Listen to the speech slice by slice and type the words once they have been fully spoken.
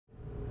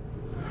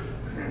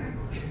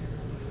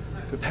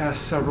the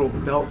past several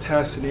belt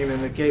tests and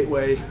even the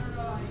gateway,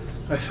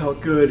 I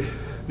felt good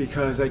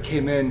because I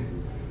came in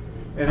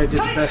and I did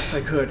the best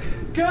I could.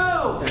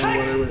 And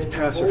whether it was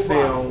pass or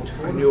fail,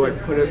 I knew I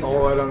put it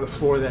all out on the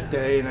floor that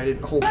day and I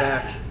didn't hold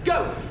back.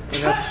 And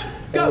that's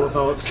all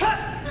about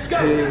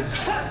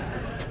today's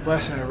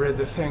lesson. I read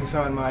the things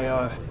on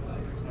my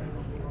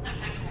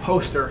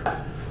poster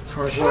as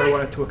far as what I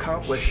wanted to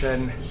accomplish,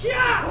 and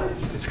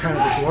it's kind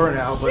of a blur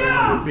now, but I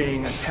remember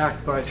being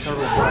attacked by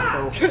several black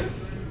belts.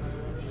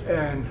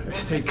 And I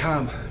stayed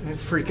calm. I didn't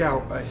freak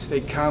out. I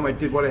stayed calm. I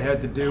did what I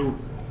had to do.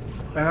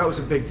 And that was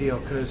a big deal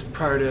because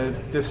prior to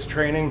this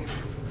training,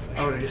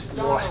 I would have just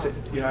lost it.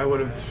 You know, I would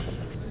have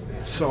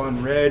saw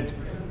in red,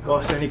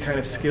 lost any kind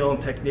of skill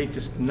and technique,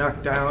 just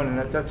knocked down, and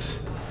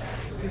that's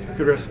a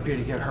good recipe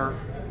to get hurt.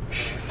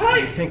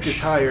 When you think you're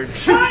tired,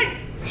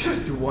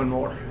 just do one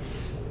more.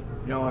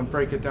 You know, and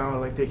break it down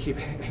like they keep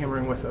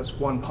hammering with us.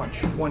 One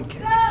punch, one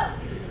kick.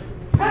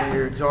 And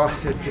you're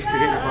exhausted just to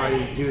get your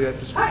body to do that.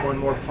 Just one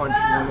more punch,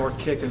 one more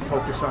kick, and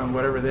focus on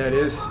whatever that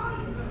is.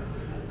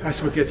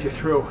 That's what gets you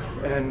through.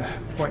 And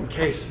point in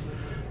case,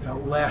 the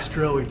last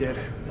drill we did,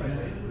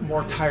 I'm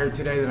more tired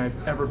today than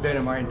I've ever been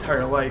in my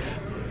entire life.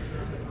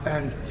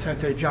 And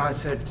Sensei John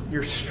said,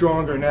 "You're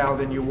stronger now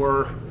than you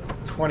were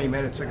 20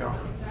 minutes ago."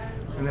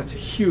 And that's a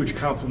huge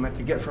compliment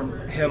to get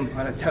from him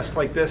on a test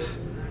like this.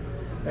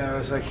 And I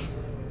was like,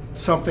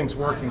 something's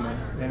working then,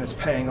 and it's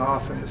paying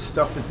off, and the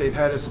stuff that they've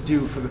had us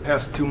do for the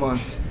past 2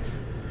 months,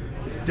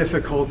 as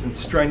difficult and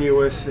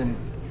strenuous and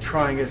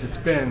trying as it's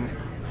been,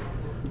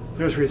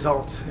 there's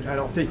results. And I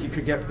don't think you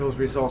could get those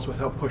results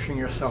without pushing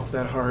yourself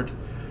that hard,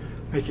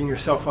 making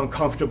yourself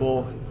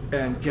uncomfortable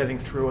and getting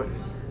through it.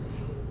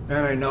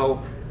 And I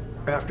know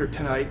after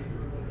tonight,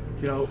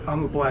 you know,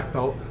 I'm a black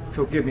belt,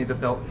 they'll give me the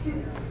belt.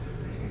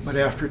 But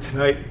after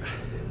tonight,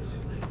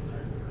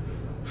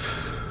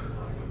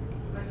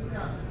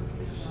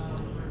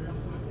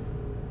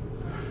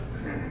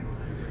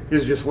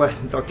 these are just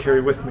lessons I'll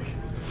carry with me.